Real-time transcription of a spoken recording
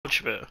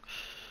bunch of it.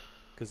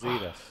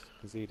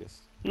 Gazidas.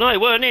 No,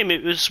 it weren't him.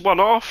 It was one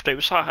after. It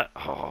was like,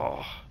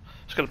 oh,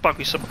 it's gonna bug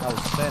me some. Oh,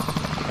 Sven.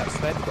 That's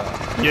Sven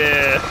guy.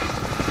 Yeah.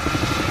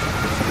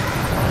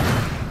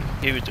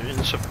 He was doing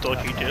some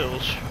dodgy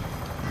deals.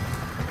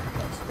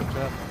 That's the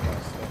German guy,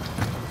 Sven.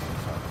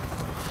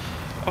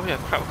 Oh yeah,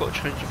 crap! I've got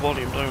to change the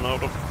volume. Don't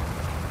hold on.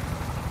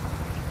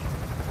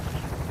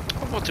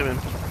 What am I doing?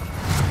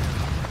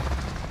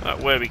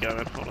 Where are we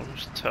going? Hold on,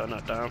 just turn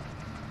that down.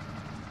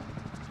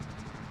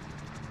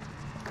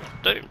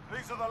 Dude.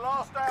 These are the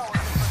last hours of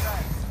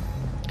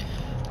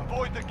Verdansk.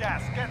 Avoid the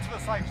gas. Get to the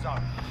safe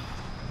zone.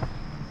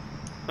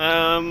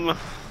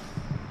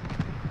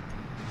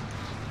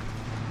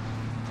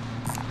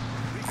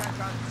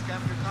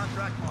 Scavenger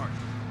contract marked.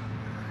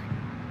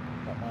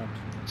 Not mind.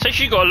 Says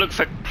you got to look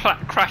for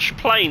crashed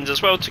planes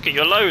as well to get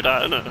your load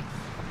out, isn't it?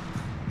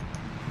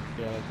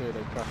 Yeah, they do.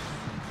 They crash.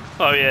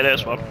 Oh yeah,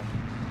 there's one.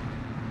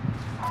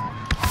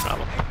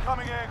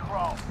 Incoming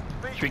aircraft.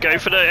 Should we go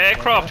for the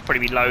aircraft?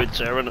 Probably be loads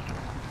there, isn't it?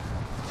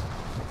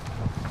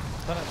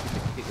 I don't actually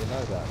think you get your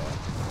load out there.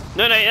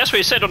 No, that's what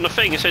it said on the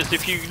thing. It says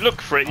if you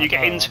look for it, you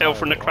get intel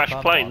from the crashed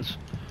planes.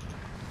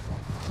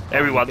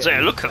 Everyone's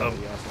there. Look at them.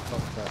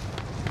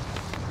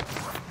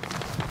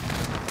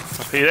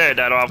 Are you there,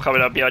 Dad? I'm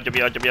coming up behind you.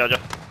 Round incoming.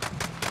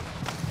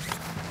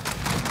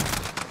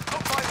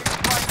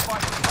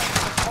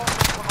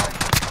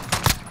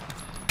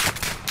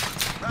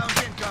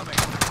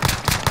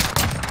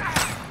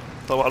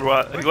 The one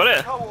right. You got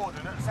it?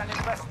 Coordinates and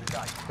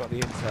investigate. Got the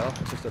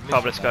intel. It's just a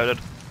Oh, let's go then.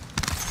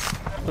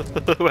 Well,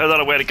 I don't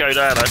know where to go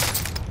there though.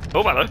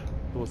 Oh, hello.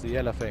 Towards the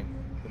yellow thing.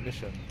 The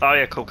mission. Oh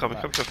yeah, cool. Come.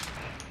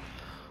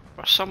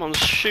 Oh, someone's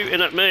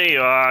shooting at me.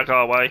 Ah,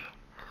 go away.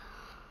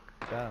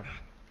 Damn.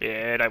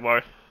 Yeah, don't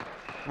worry.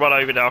 Run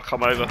over now. I'll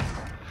come over.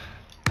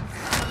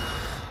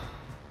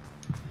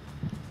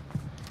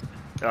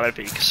 I don't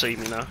think you can see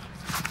me now.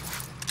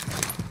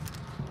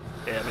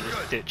 Yeah, I'm in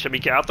this ditch. Let me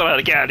get. I don't know how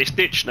to get out of this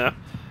ditch now.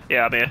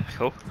 Yeah, I'm here.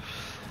 Cool.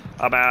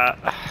 I'm out.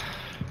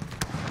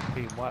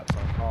 Being wiped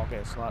on. Oh, I'm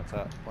getting sniped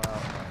at. Wow.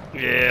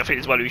 Yeah, I think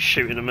it's one who's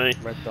shooting at me.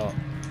 Red dot. A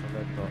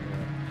red dot,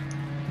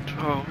 yeah.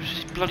 Oh,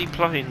 these bloody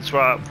planes.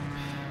 Right.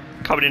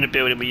 Coming in the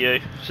building with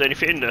you. Is there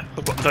anything in there?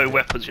 I've got no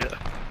weapons yet.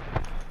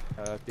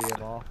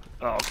 DMR.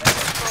 Oh, okay.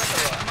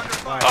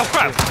 Oh,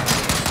 crap!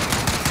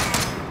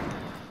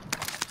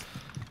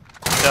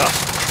 Yeah.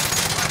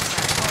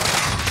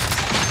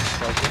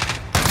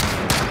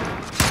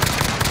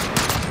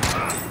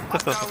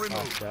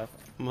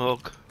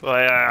 Mug. Oh,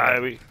 yeah,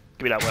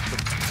 give me that weapon.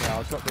 Yeah,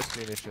 I'll drop this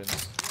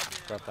munitions.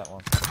 Grab that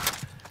one.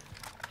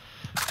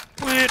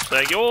 Weird,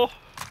 there you are.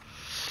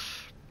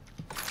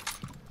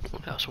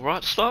 That's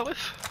alright to start with.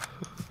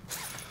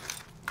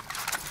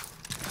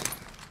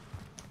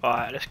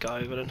 Alright, let's go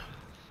over then.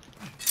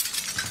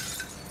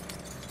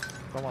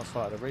 Someone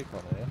started a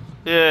recon here.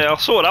 Yeah, I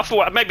saw it. I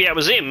thought maybe that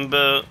was him,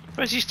 but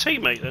where's his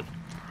teammate then?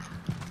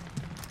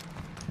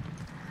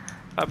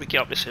 How'd we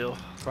get up this hill?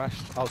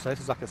 Crashed. Oh, so this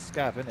is like a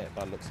scav, isn't it,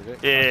 by the looks of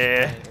it?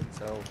 Yeah.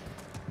 Intel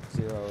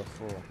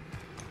 004.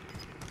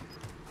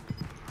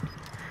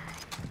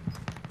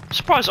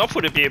 Surprised I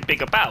thought it'd be a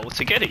bigger battle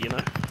to get it, you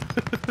know.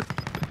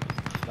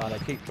 No, they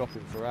keep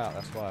dropping throughout,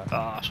 that's why.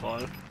 Ah, that's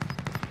fine.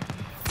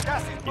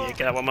 Gas is Yeah, moving.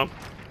 get that one, mum.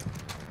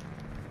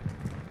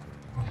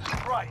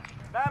 Right.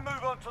 Now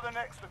move on to the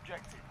next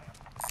objective.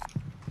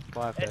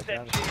 5 there,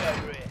 SMG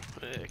over here.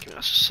 Yeah, give me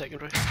that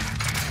secondary.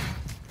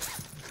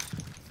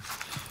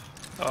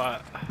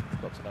 Alright.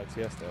 Got an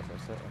OTS there for a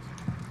second.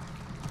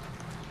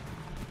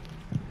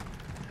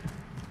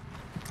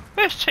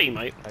 Where's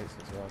teammate? Ace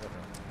as well, don't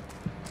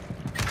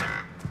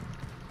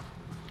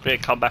Yeah,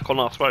 come back on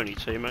us, won't he,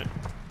 teammate?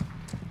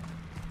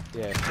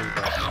 they? Yeah, 3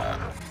 back.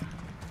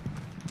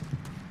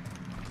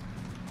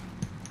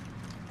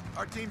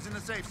 Our team's in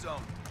the safe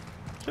zone.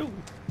 Ooh.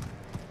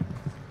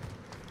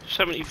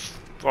 70,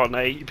 oh no,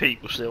 80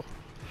 people still.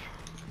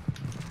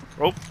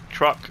 Oh,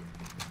 truck.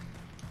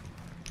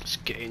 Let's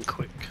get in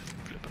quick.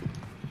 Flip 'em.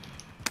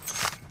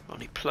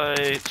 Only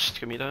plates,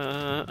 give me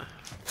that.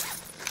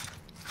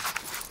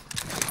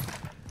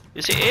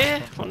 Is it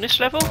here, on this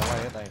level? Far away,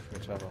 aren't they,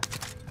 from each other?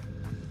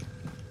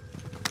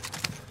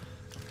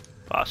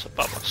 Ah, it's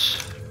above us.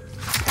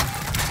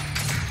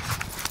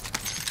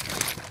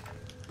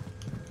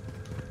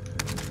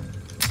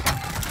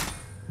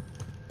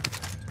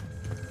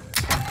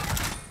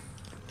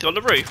 Is it on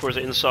the roof or is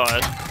it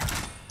inside?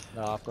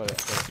 No, I've got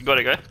it. You got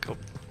it, go. Cool.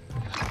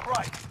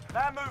 Right.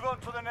 Now move on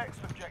to the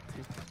next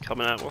objective.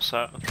 Coming out, what's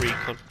that?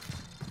 Recon.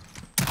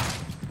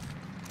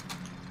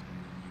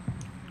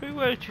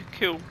 Where'd you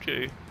kill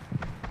you?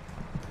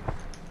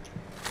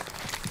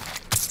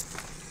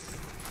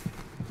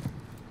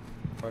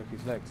 Broke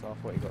his legs, so I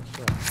thought he got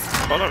shot.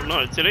 I don't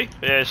know, did he? Yeah,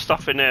 there's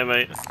stuff in there,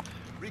 mate.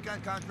 Recon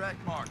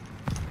contract marked.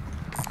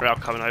 Right, I'm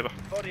coming over.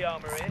 Body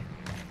armor here.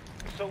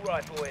 Assault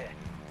rifle here.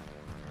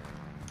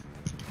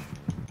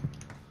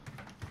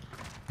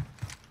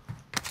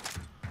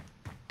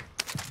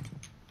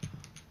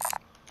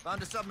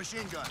 Found a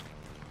submachine gun.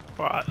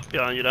 Alright,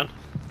 behind you then.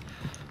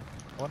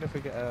 I wonder if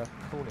we get a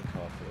calling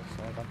card for this,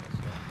 so I've done this.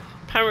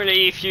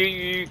 Apparently, if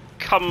you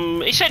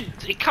come, he said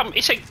come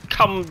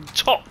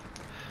top.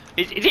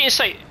 It didn't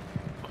say.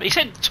 He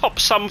said top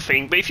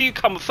something, but if you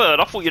come third,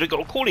 I thought you'd have got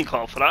a calling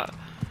card for that.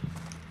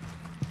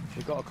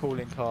 We got a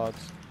calling card.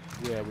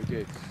 Yeah, we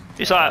did.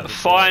 It's like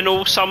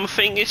final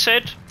something. It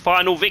said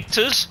final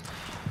victors.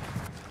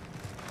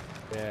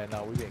 Yeah,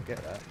 no, we didn't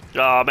get that.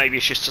 Ah, maybe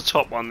it's just the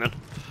top one then.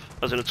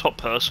 As in a top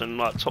person,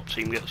 like top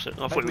team gets it.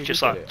 I thought it was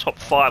just like top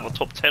 5 or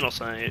top 10 or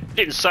something. It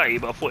didn't say,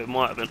 but I thought it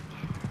might have been.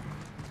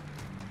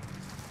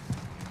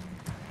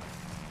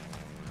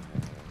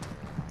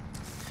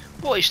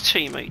 What is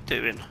teammate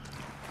doing?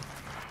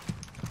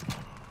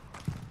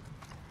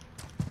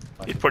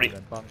 He's probably.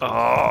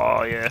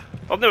 Oh yeah,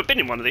 I've never been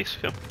in one of these.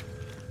 Yeah.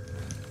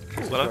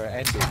 This is Hello. where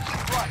it ended.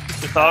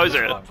 Oh, is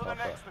it? On to the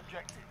next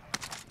objective.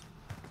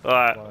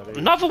 Alright,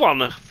 another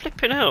one.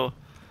 Flipping hell.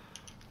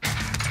 Does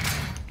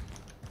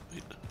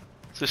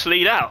this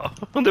lead out?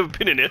 I've never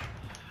been in here.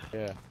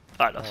 Yeah.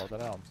 Alright, Oh, that's. I don't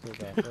know, I'm still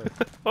going through.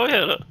 Oh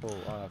yeah, look. Oh,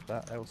 I have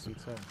that.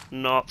 LC10.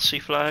 Nazi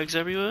flags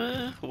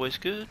everywhere. Always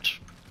good.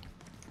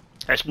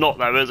 It's not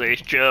though, is it?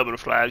 It's German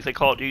flags. They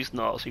can't use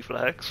Nazi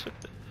flags.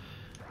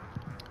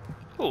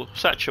 Oh,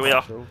 satchel,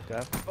 yeah.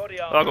 Body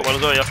I armor. got one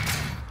as well, yeah.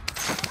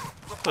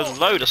 There's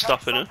a load of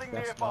stuff in it. Something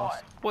That's nearby.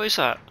 nice. What is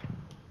that?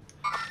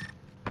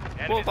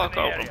 Enemies What have I in the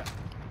got? area.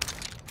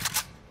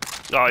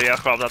 Oh yeah, I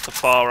can't have that to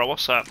far.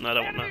 What's that? No, I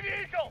don't want Enemy that.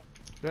 vehicle.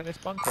 You want this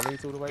bunker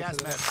leads all the way Gas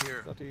to the mask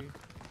here. bloody...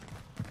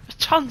 There's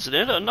tons in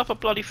it. Look, another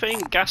bloody thing.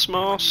 Gas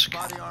mask.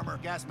 Body armor,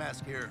 gas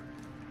mask here.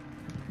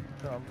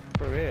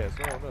 through here as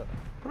well, look.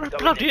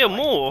 Bloody hell,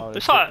 more. Oh,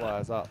 It's zip like.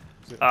 wires up.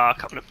 Ah,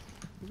 coming.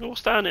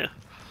 What's down here?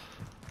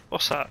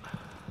 What's that?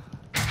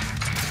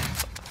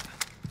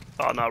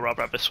 Oh no, I'll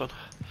grab this one.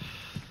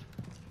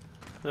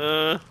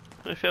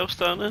 Anything else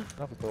down there?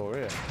 Another door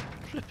here.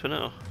 Flipping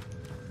hell.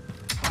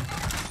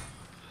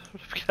 We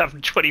could have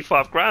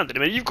 25 grand in a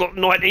minute. You've got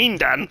 19,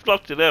 Dan.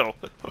 Bloody hell.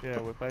 Yeah,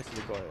 we've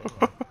basically got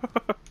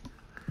it.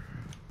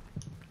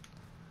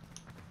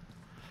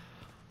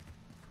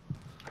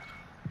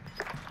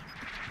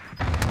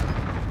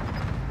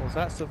 What's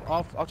that stuff?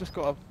 I've just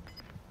got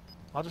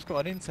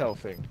an intel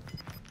thing.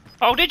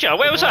 Oh, did you?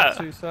 Where was that?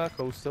 2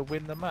 circles to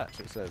win the match.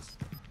 It says.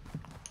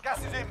 Gas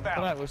is I don't know, it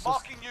inbound. was just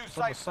Marking you on the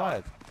safe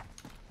side. zone.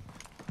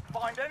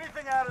 Find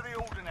anything out of the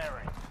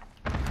ordinary.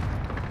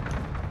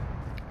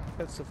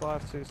 Let's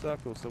survive 2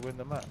 circles to win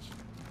the match.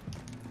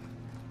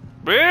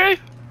 Really?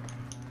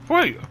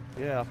 Wait.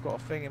 Yeah, I've got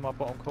a thing in my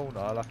bottom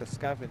corner, like a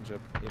scavenger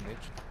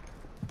image.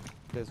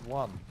 There's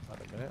one at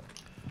the minute.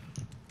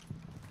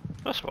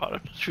 That's right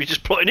then. Should we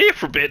just plot in here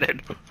for a bit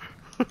then?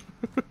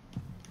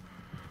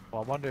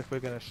 Well, I wonder if we're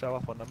going to show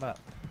up on the map.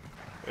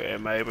 Yeah,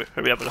 maybe.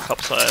 Maybe have a look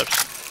upstairs.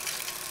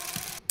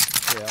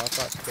 Yeah, I'd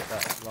like to get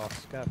that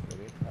last scav,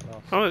 really. That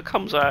last... Oh, it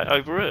comes out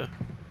over here.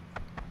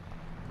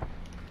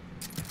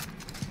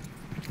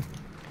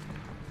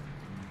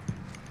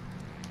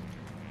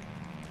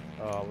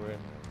 Oh, we're in.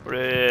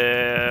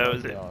 Where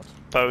is it? Boneyard.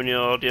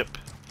 Boneyard, yep.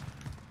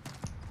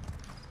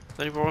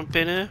 Has anyone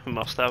been here? We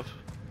must have.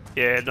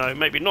 Yeah, no,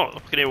 maybe not. I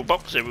can hear all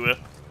boxes everywhere.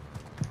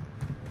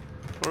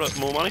 Oh, look,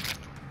 more money.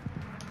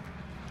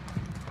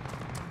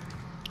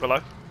 Hello?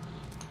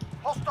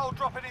 Hostile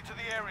dropping into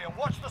the area.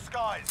 Watch the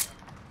skies.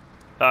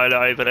 Oh,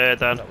 no, over there,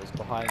 Dan. That was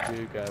behind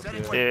you, Gav.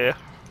 Yeah. Yeah,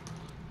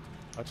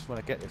 I just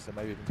want to get this and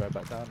maybe we can go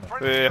back down there.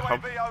 Friendly yeah, UAV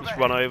I'll just overhead.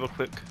 run over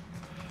quick.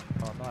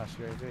 Oh, nice,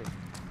 UAV.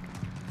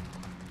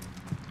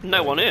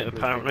 No one here,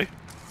 apparently.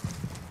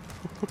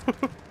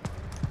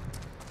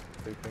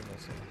 Big thing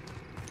this.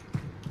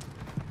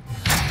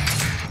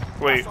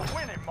 Wait. That's a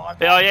win in my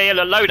Yeah,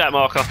 the loadout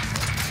marker.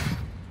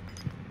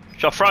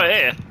 Shall I throw it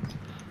here?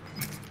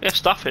 Yeah,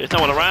 stuff it. There's no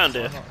one around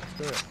here. Why not? Let's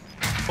do it.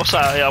 What's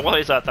that? Yeah, what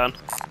is that, Dan?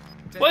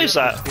 What is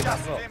that? Gas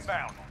is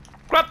inbound.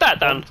 Grab that,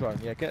 Bomb Dan. drone,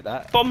 yeah, get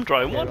that. Bomb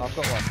drone, Yeah, what? I've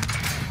got one.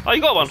 Oh,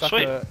 you got one, It's like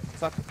sweet.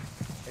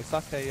 it's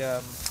like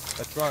a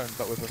drone,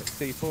 but with a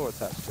C4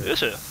 attached to it.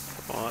 Is it?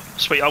 Alright,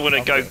 sweet. I'm gonna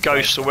I'll go get it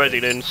ghost both. already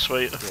then,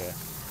 sweet. Yeah,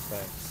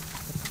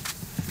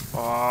 thanks.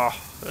 Ah,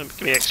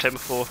 give me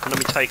XM4 and let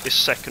me take this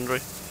secondary.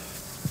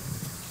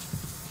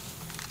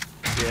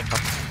 Yeah,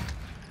 come.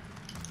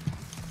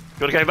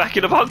 You wanna go back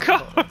in the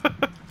bunker?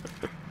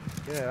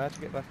 Yeah, how'd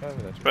you get back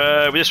over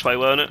there? This way,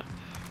 weren't it?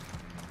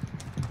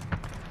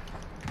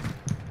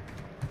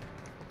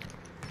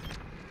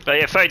 Oh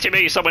yeah, 30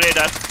 meters, someone here,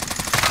 Dan.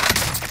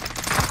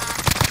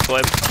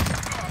 Got him.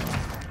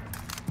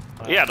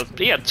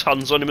 He had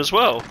tons on him as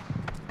well.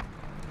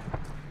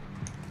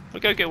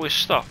 We'll go get all his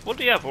stuff. What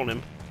do you have on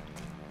him?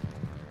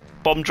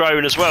 Bomb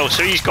drone as well.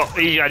 So he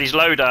had his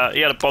loadout.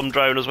 He had a bomb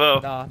drone as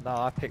well. No,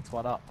 I picked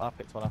one up. I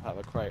picked one up out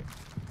of a crate.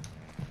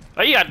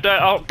 Oh, he had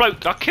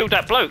bloke. I killed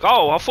that bloke.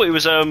 Oh, I thought he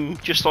was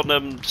just on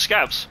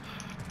scavs.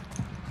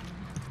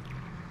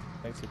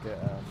 Need to get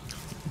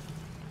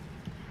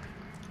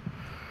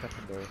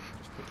secondary.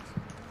 Just picked.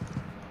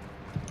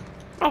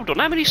 Hold on,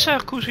 how many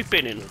circles we've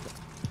been in?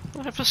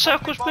 Have the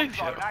circles Bomb moved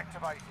drone yet?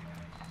 activated.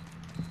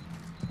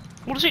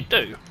 What does it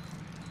do?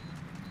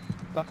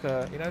 Like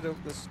you know the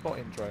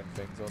spotting drone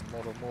things on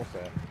Modern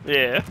Warfare.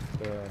 Yeah.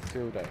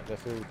 The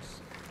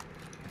fields.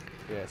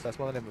 Yeah, so that's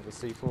one of them with a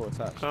C4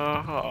 attached.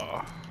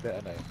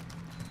 Detonate.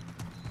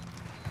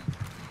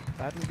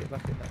 How do we get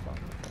back in that one?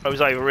 I was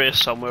over here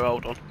somewhere,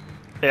 hold on.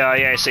 Yeah,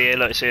 it's here,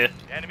 look, it's here.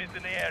 Enemies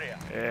in the area.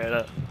 Yeah,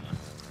 look.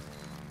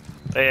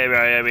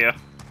 Here we are.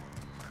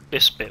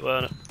 This bit,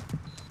 weren't it?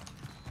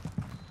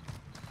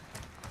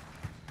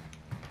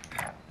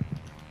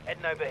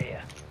 Heading over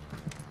here.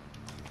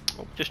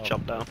 Oh, just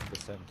jump down.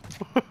 Descend.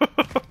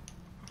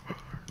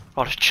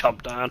 I'll just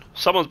jump down.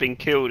 Someone's been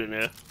killed in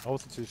here. I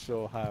wasn't too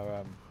sure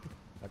how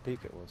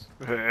deep it was.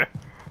 Yeah.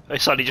 They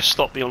suddenly just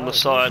stopped me on the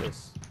what's side.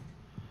 this?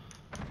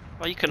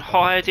 Oh, you can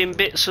hide in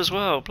bits as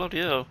well, bloody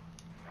hell.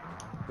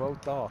 Well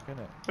dark, isn't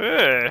it?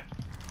 Yeah.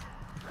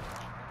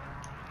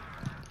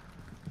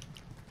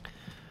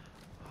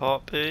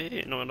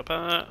 Heartbeat, not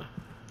about.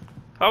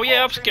 Oh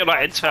yeah, I've got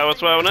that intel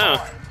as well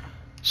now.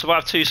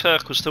 Survive 2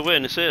 circles to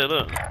win, it's here,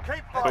 look. Keep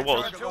It fighting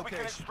was. until we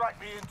can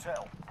extract the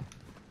intel.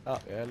 Oh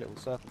yeah, a little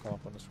circle come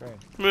up on the screen.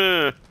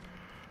 Yeah.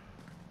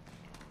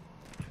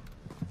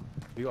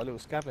 You got a little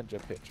scavenger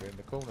picture in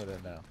the corner there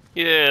now.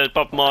 Yeah,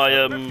 above my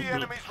 50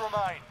 enemies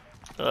remain.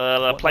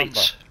 What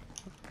plates.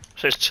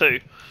 Says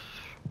 2.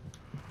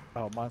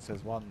 Oh, mine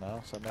says 1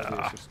 now, so maybe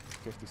it's just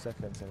 50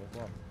 seconds and it's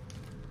 1.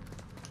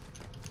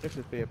 This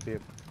would be a BR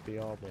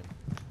win.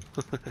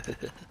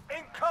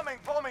 Incoming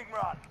bombing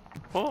run.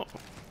 What?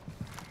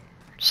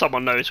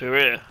 Someone knows we're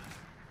here.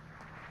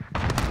 No,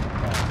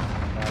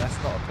 that's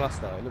not a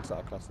cluster. It looks like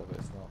a cluster, but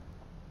it's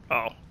not.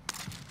 Oh.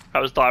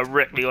 That was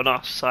directly on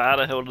us, so how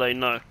the hell do they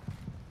know?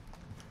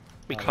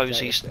 We close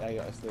these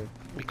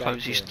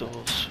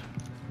doors.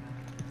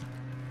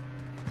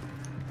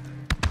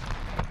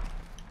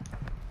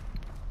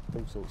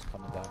 All sorts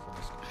coming down from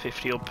this.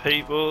 50 odd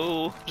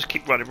people. Just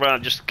keep running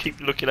around, just keep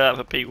looking out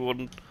for people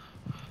and...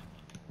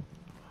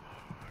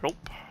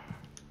 Nope.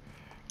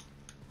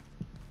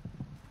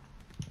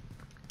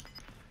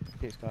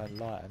 It's going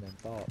light and then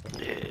dark.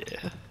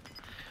 Yeah.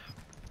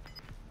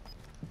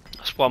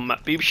 That's one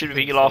map. Maybe should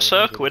be your last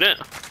circle,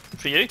 innit?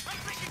 For you.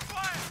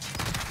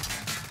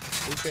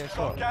 Who's getting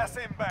shot? Gas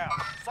inbound.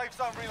 Safe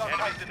zone Enemies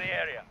relocated. in the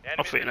area. I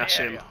Enemies think in that's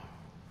the him. area.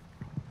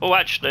 Oh,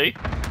 actually.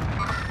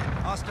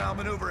 Hostile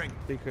maneuvering.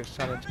 Secret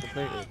challenge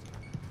completed.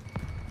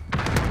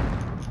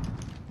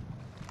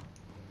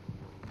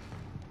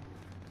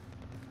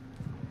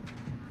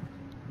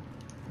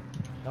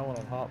 No one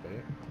on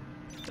heartbeat.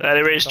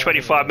 There is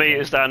 25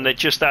 metres down there,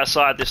 just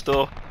outside this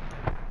door.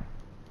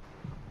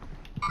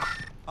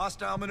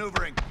 Hostile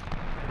maneuvering.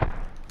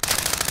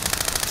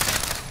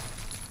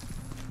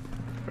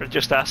 We're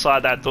just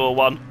outside that door,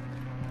 one.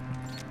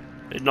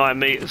 In 9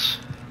 metres.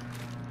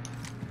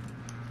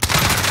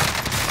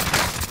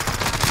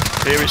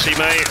 Here is he,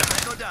 mate.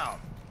 Go down.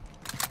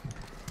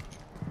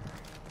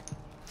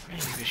 He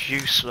was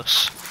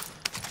useless.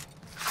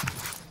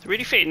 I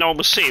really think no one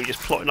was seeing him just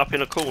plotting up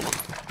in a corner.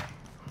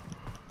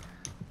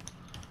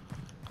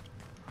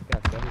 Yeah,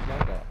 if he had his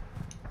loadout.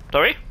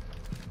 Sorry?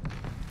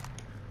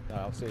 No,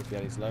 I'll see if he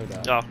had his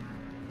loadout. Oh.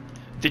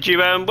 Did you,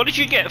 what did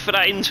you get for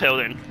that intel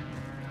then?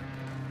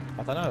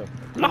 I don't know.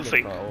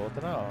 Nothing. I don't know. I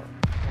don't know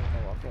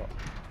what I've got.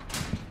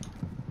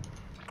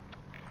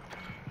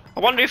 I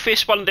wonder if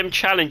it's one of them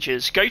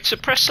challenges. Go to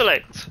press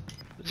select.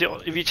 Is it,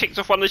 have you ticked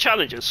off one of the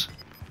challenges?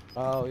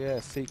 Oh yeah,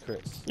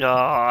 secrets.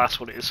 Ah, that's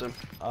what it is then.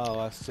 Oh,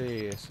 I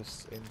see. It's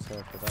just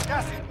intel for that.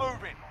 Gas is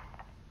moving.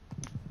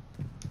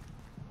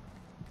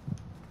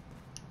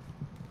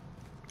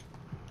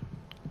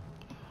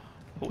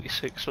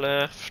 .46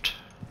 left.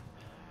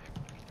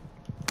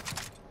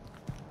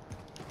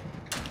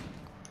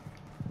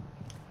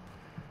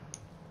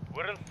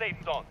 We're in safe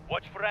zone.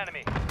 Watch for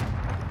enemy.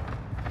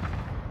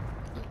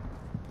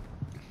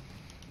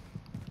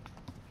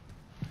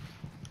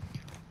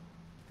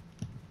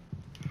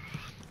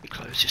 We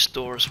close this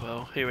door as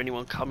well. Hear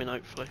anyone coming,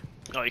 hopefully.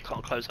 Oh, you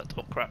can't close that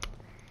door. Crap.